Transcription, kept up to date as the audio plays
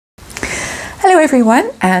Hello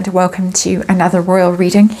everyone, and welcome to another royal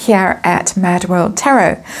reading here at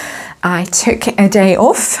MadWorldTarot. I took a day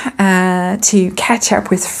off to catch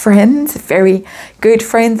up with friends, very good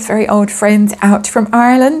friends, very old friends out from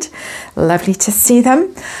Ireland. Lovely to see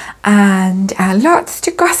them, and lots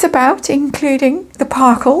to gossip about, including the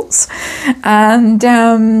Parkles, and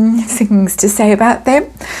things to say about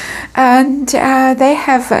them. And they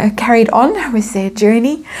have carried on with their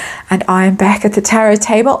journey, and I am back at the tarot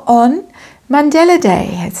table on Mandela Day.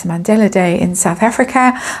 It's Mandela Day in South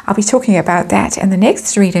Africa. I'll be talking about that in the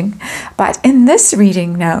next reading. But in this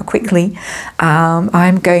reading now, quickly,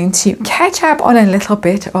 I'm going to catch up on a little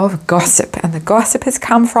bit of gossip. And the gossip has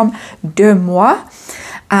come from De Moi.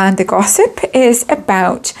 And the gossip is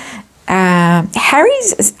about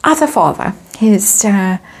Harry's other father, his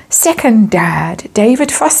second dad,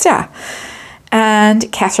 David Foster, and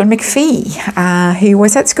Catherine McPhee, who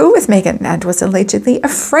was at school with Meghan and was allegedly a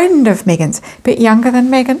friend of Meghan's, a bit younger than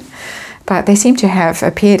Meghan, but they seem to have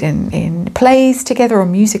appeared in plays together or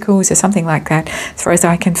musicals or something like that, as far as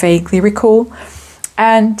I can vaguely recall.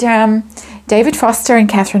 And David Foster and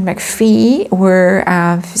Catherine McPhee were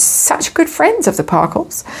such good friends of the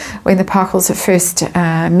Parkles when the Parkles first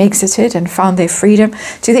exited and found their freedom,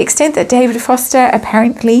 to the extent that David Foster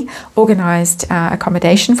apparently organised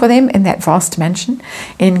accommodation for them in that vast mansion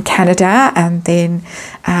in Canada, and then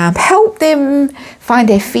helped them find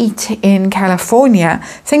their feet in California.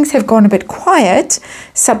 Things have gone a bit quiet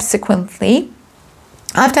subsequently.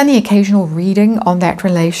 I've done the occasional reading on that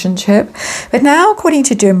relationship, but now, according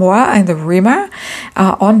to De Moi and the rumour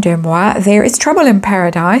on De Moi, there is trouble in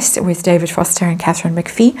paradise with David Foster and Catherine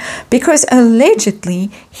McPhee, because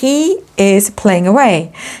allegedly he is playing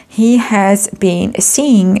away. He has been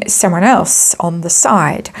seeing someone else on the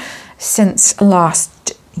side since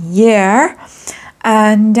last year,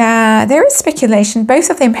 and there is speculation. Both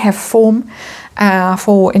of them have form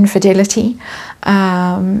for infidelity.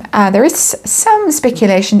 There is some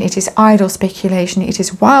speculation. It is idle speculation. It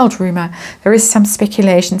is wild rumour. There is some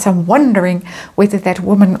speculation, some wondering whether that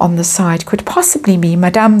woman on the side could possibly be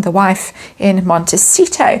Madame, the wife in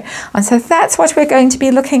Montecito. And so that's what we're going to be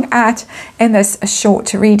looking at in this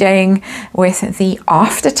short reading with the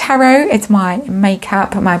After Tarot. It's my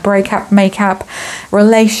makeup, my breakup makeup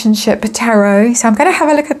relationship tarot. So I'm going to have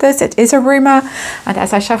a look at this. It is a rumour. And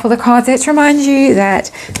as I shuffle the cards, let's remind you that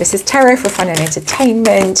this is tarot for fun and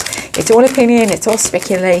entertainment. It's all opinion, it's all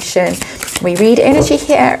speculation. We read energy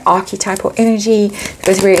here, archetypal energy,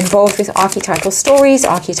 because we're involved with archetypal stories,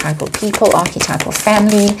 archetypal people, archetypal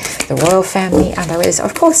family, the royal family, and there is,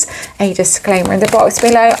 of course, a disclaimer in the box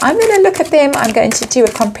below. I'm going to look at them. I'm going to do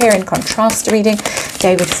a compare and contrast reading.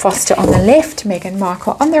 David Foster on the left, Meghan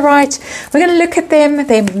Markle on the right. We're going to look at them,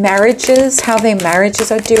 their marriages, how their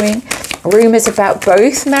marriages are doing, rumours about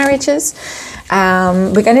both marriages.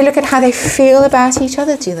 We're going to look at how they feel about each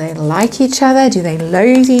other. Do they like each other? Do they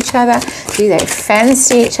loathe each other? Do they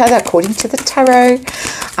fancy each other according to the tarot?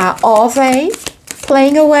 Are they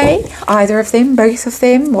playing away? Either of them, both of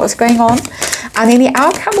them? What's going on? And then the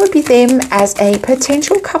outcome would be them as a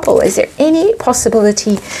potential couple. Is there any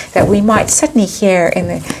possibility that we might suddenly hear in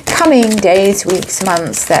the coming days, weeks,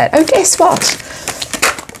 months that, oh, guess what?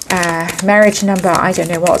 Marriage number, I don't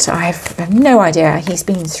know what, I have no idea. He's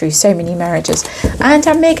been through so many marriages. And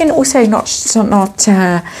Meghan also not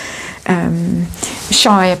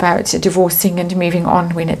shy about divorcing and moving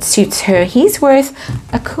on when it suits her. He's worth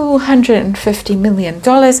a cool $150 million.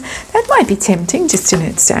 That might be tempting just in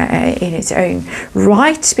its own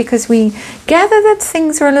right, because we gather that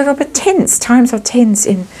things are a little bit tense. Times are tense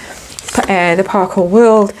in the Parkle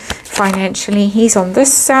world financially. He's on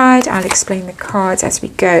this side. I'll explain the cards as we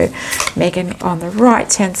go. Meghan on the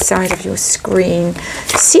right hand side of your screen.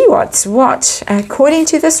 See what's what according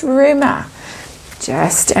to this rumor.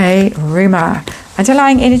 Just a rumor.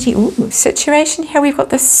 Underlying energy. Ooh, situation here. We've got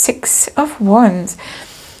the Six of Wands.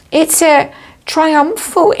 It's a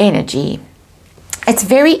triumphal energy. It's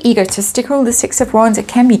very egotistical, the Six of Wands. It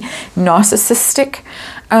can be narcissistic.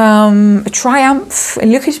 Triumph,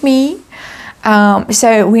 look at me.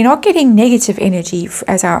 So we're not getting negative energy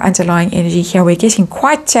as our underlying energy here. We're getting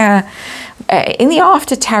quite, in the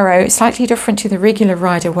After Tarot, slightly different to the regular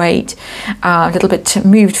Rider-Waite, a little bit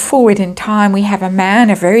moved forward in time. We have a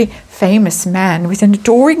man, a very famous man, with an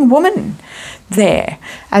adoring woman there,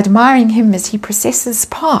 admiring him as he processes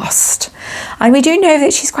past. And we do know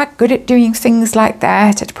that she's quite good at doing things like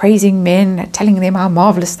that, at praising men, at telling them how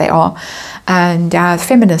marvellous they are, and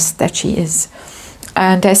feminist that she is.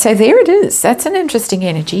 And so there it is. That's an interesting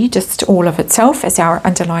energy, just all of itself as our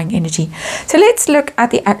underlying energy. So let's look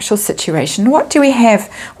at the actual situation. What do we have?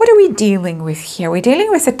 What are we dealing with here? We're dealing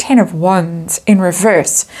with the 10 of Wands in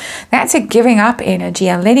reverse. That's a giving up energy,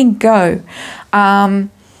 a letting go.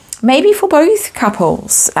 Maybe for both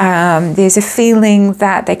couples, there's a feeling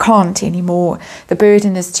that they can't anymore. The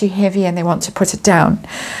burden is too heavy and they want to put it down.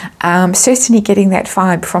 Certainly getting that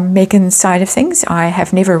vibe from Megan's side of things. I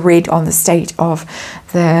have never read on the state of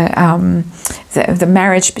the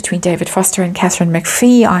marriage between David Foster and Catherine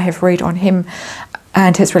McPhee. I have read on him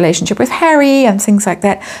and his relationship with Harry and things like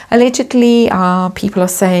that. Allegedly, people are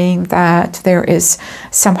saying that there is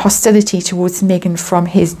some hostility towards Megan from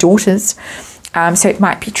his daughters. So it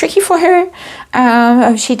might be tricky for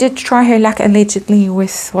her. She did try her luck allegedly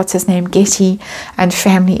with, what's his name, Getty, and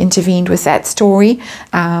family intervened with that story.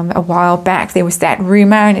 A while back there was that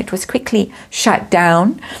rumour and it was quickly shut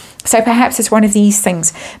down. So perhaps it's one of these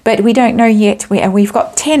things, but we don't know yet. We've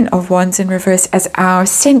got 10 of Wands in reverse as our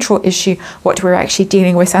central issue, what we're actually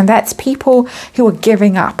dealing with, and that's people who are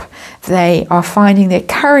giving up. They are finding their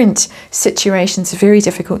current situations very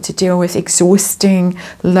difficult to deal with, exhausting,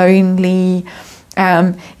 lonely,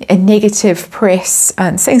 a negative press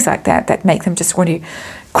and things like that that make them just want to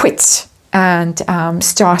quit and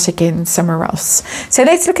start again somewhere else. So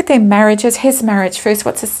let's look at their marriages. His marriage first.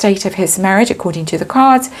 What's the state of his marriage according to the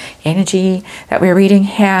cards? Energy that we're reading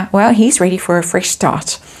here. Well, he's ready for a fresh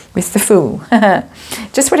start with the Fool.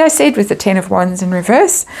 Just what I said with the 10 of Wands in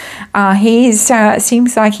reverse.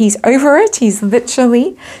 Seems like he's over it. He's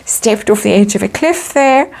literally stepped off the edge of a cliff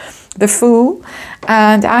there, the Fool,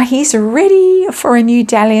 and he's ready for a new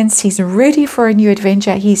dalliance. He's ready for a new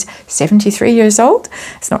adventure. He's 73 years old.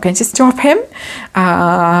 It's not going to stop him.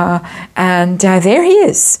 There he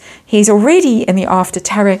is. He's already in the after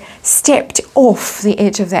tarot, stepped off the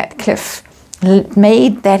edge of that cliff,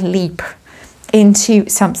 made that leap into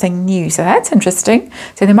something new. So that's interesting.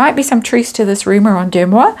 So there might be some truth to this rumor on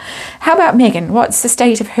Demois. How about Megan? What's the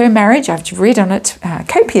state of her marriage? I've read on it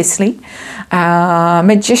copiously.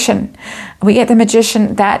 Magician. We get the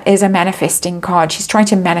Magician. That is a manifesting card. She's trying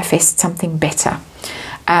to manifest something better.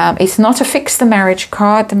 It's not a fix the marriage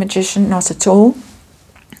card, the Magician, not at all.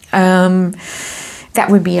 That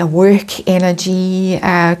would be a work energy,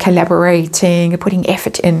 collaborating, putting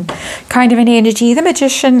effort in kind of an energy. The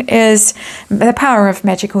Magician is the power of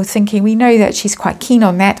magical thinking. We know that she's quite keen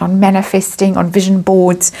on that, on manifesting, on vision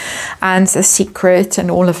boards and the secret and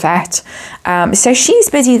all of that. So she's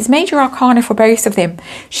busy. It's major arcana for both of them.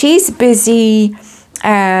 She's busy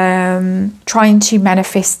trying to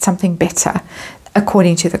manifest something better,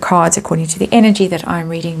 according to the cards, according to the energy that I'm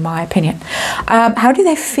reading, my opinion. How do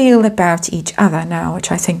they feel about each other now,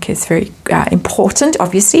 which I think is very important,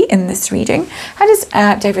 obviously, in this reading. How does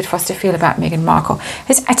David Foster feel about Meghan Markle?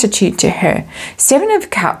 His attitude to her. 7 of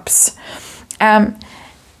Cups.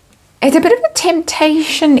 It's a bit of a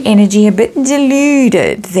temptation energy, a bit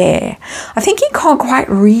deluded there. I think he can't quite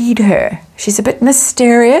read her. She's a bit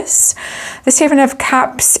mysterious. The 7 of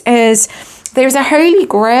Cups is... There's a holy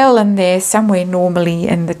grail in there somewhere normally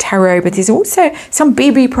in the tarot, but there's also some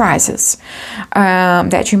BB prizes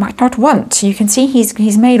that you might not want. You can see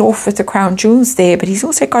he's made off with the crown jewels there, but he's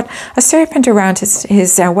also got a serpent around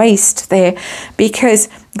his waist there, because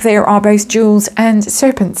there are both jewels and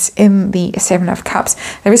serpents in the 7 of Cups.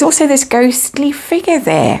 There is also this ghostly figure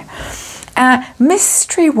there.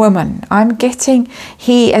 Mystery woman. I'm getting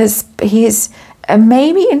he is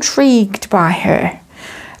maybe intrigued by her.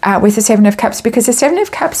 With the 7 of Cups, because the 7 of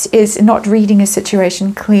Cups is not reading a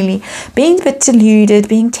situation clearly, being a bit deluded,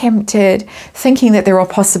 being tempted, thinking that there are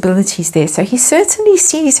possibilities there. So he certainly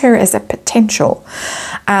sees her as a potential.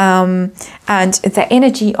 And the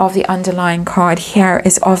energy of the underlying card here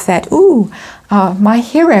is of that, my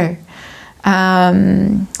hero.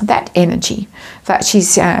 That energy that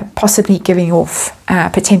she's possibly giving off,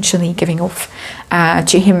 potentially giving off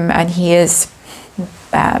to him, and he is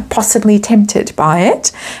possibly tempted by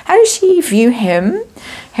it. How does she view him?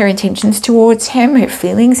 Her intentions towards him, her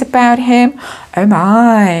feelings about him. Oh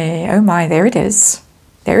my, there it is.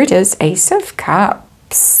 There it is, Ace of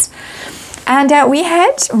Cups. And we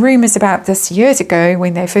had rumours about this years ago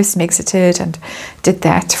when they first exited and did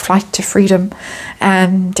that flight to freedom,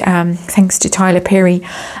 and thanks to Tyler Perry.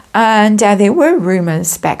 And there were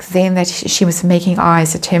rumours back then that she was making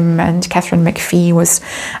eyes at him, and Catherine McPhee was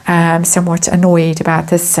somewhat annoyed about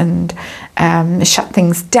this and shut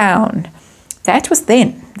things down. That was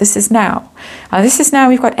then. This is now. This is now.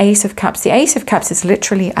 We've got Ace of Cups. The Ace of Cups is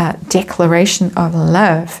literally a declaration of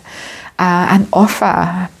love, an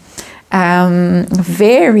offer.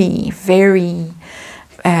 Very, very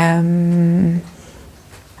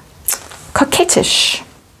coquettish.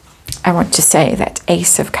 I want to say that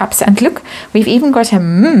Ace of Cups. And look, we've even got a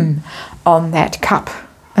on that cup,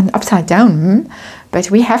 an upside down but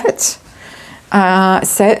we have it.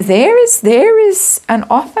 So there is an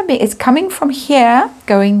offer. It's coming from here,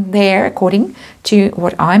 going there, according to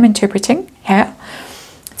what I'm interpreting here.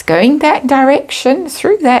 It's going that direction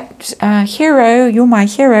through that hero, you're my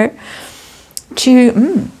hero,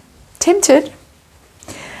 to tempted.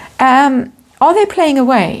 Are they playing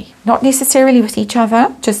away? Not necessarily with each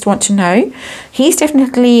other, just want to know. He's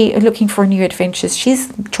definitely looking for new adventures.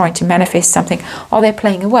 She's trying to manifest something. Are they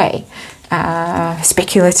playing away?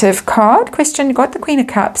 Speculative card question. Got the Queen of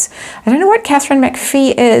Cups. I don't know what Catherine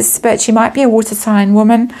McPhee is, but she might be a water sign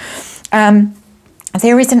woman.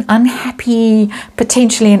 There is an unhappy,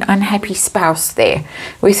 potentially an unhappy spouse there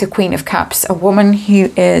with the Queen of Cups. A woman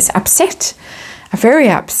who is upset, very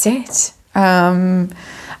upset.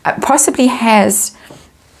 Possibly has,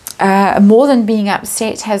 more than being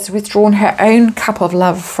upset, has withdrawn her own cup of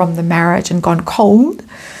love from the marriage and gone cold.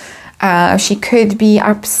 She could be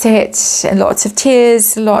upset, lots of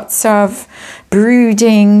tears, lots of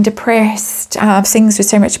brooding, depressed. Things were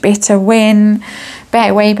so much better when,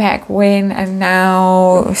 way back when, and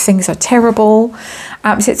now things are terrible.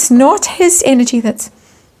 So it's not his energy that's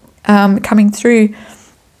coming through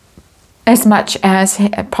as much as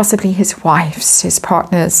possibly his wife's, his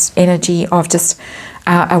partner's energy of just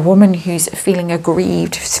a woman who's feeling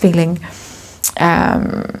aggrieved, feeling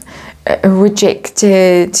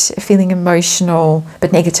rejected, feeling emotional,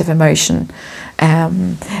 but negative emotion.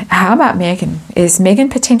 How about Megan? Is Megan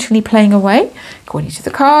potentially playing away? According to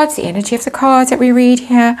the cards, the energy of the cards that we read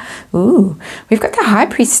here. Ooh, we've got the High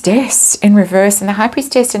Priestess in reverse, and the High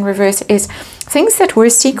Priestess in reverse is things that were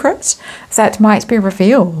secret that might be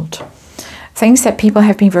revealed. Things that people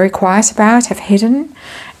have been very quiet about, have hidden,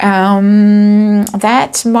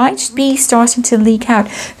 that might be starting to leak out.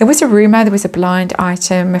 There was a rumor, there was a blind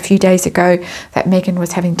item a few days ago that Megan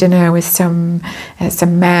was having dinner with some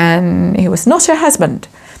man who was not her husband.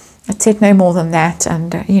 It said no more than that,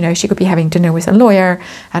 and you know, she could be having dinner with a lawyer,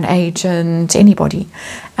 an agent, anybody,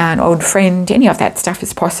 an old friend. Any of that stuff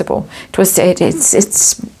is possible.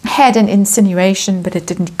 It's had an insinuation, but it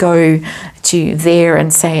didn't go to there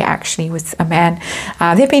and say actually with a man.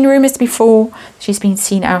 There have been rumors before. She's been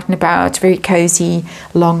seen out and about, very cozy,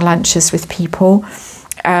 long lunches with people.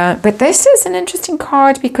 But this is an interesting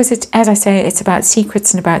card because it's, as I say, it's about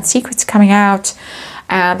secrets and about secrets coming out.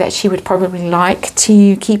 That she would probably like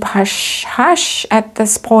to keep hush at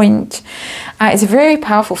this point. It's a very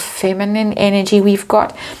powerful feminine energy. We've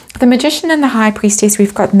got the Magician and the High Priestess.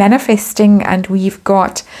 We've got manifesting, and we've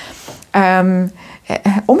got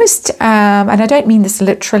almost, and I don't mean this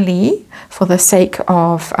literally for the sake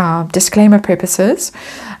of disclaimer purposes,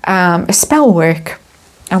 spell work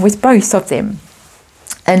with both of them.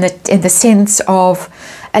 In the sense of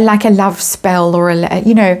like a love spell or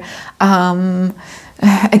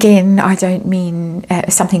again, I don't mean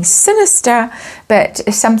something sinister, but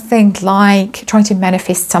something like trying to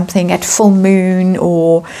manifest something at full moon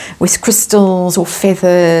or with crystals or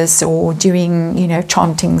feathers or doing,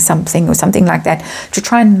 chanting something or something like that to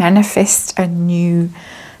try and manifest a new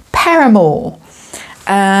paramour.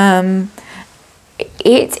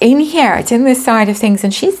 It's in here, it's in this side of things,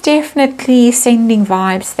 and she's definitely sending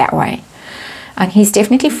vibes that way. And he's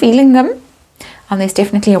definitely feeling them. And there's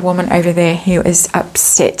definitely a woman over there who is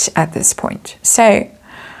upset at this point. So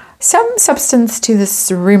some substance to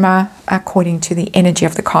this rumor according to the energy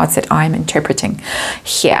of the cards that I'm interpreting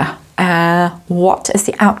here. What is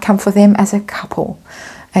the outcome for them as a couple?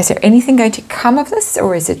 Is there anything going to come of this,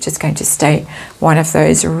 or is it just going to stay one of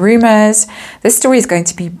those rumors? This story is going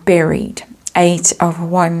to be buried. 8 of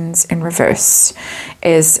Wands in reverse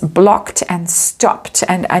is blocked and stopped.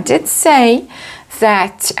 And I did say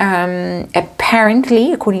that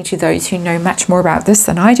apparently, according to those who know much more about this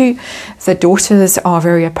than I do, the daughters are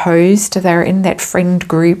very opposed. They're in that friend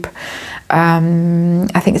group.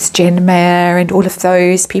 I think it's Jen Mayer and all of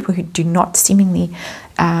those people who do not seemingly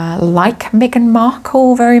like Meghan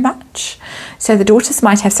Markle very much. So the daughters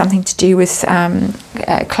might have something to do with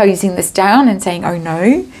closing this down and saying, oh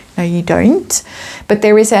no, you don't. But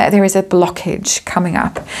there is a blockage coming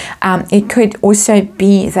up. It could also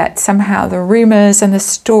be that somehow the rumors and the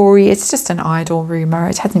story, it's just an idle rumor.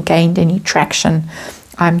 It hasn't gained any traction.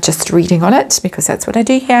 I'm just reading on it because that's what I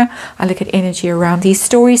do here. I look at energy around these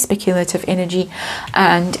stories, speculative energy,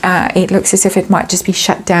 and it looks as if it might just be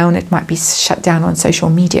shut down. It might be shut down on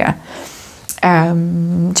social media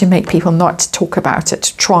to make people not talk about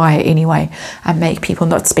it, try anyway, and make people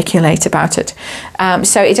not speculate about it.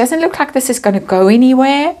 So it doesn't look like this is going to go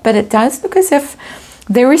anywhere, but it does look as if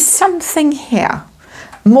there is something here,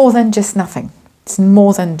 more than just nothing. It's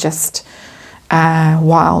more than just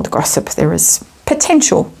wild gossip. There is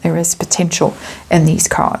potential. There is potential in these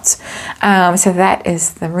cards. So that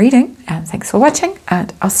is the reading. Thanks for watching,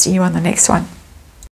 and I'll see you on the next one.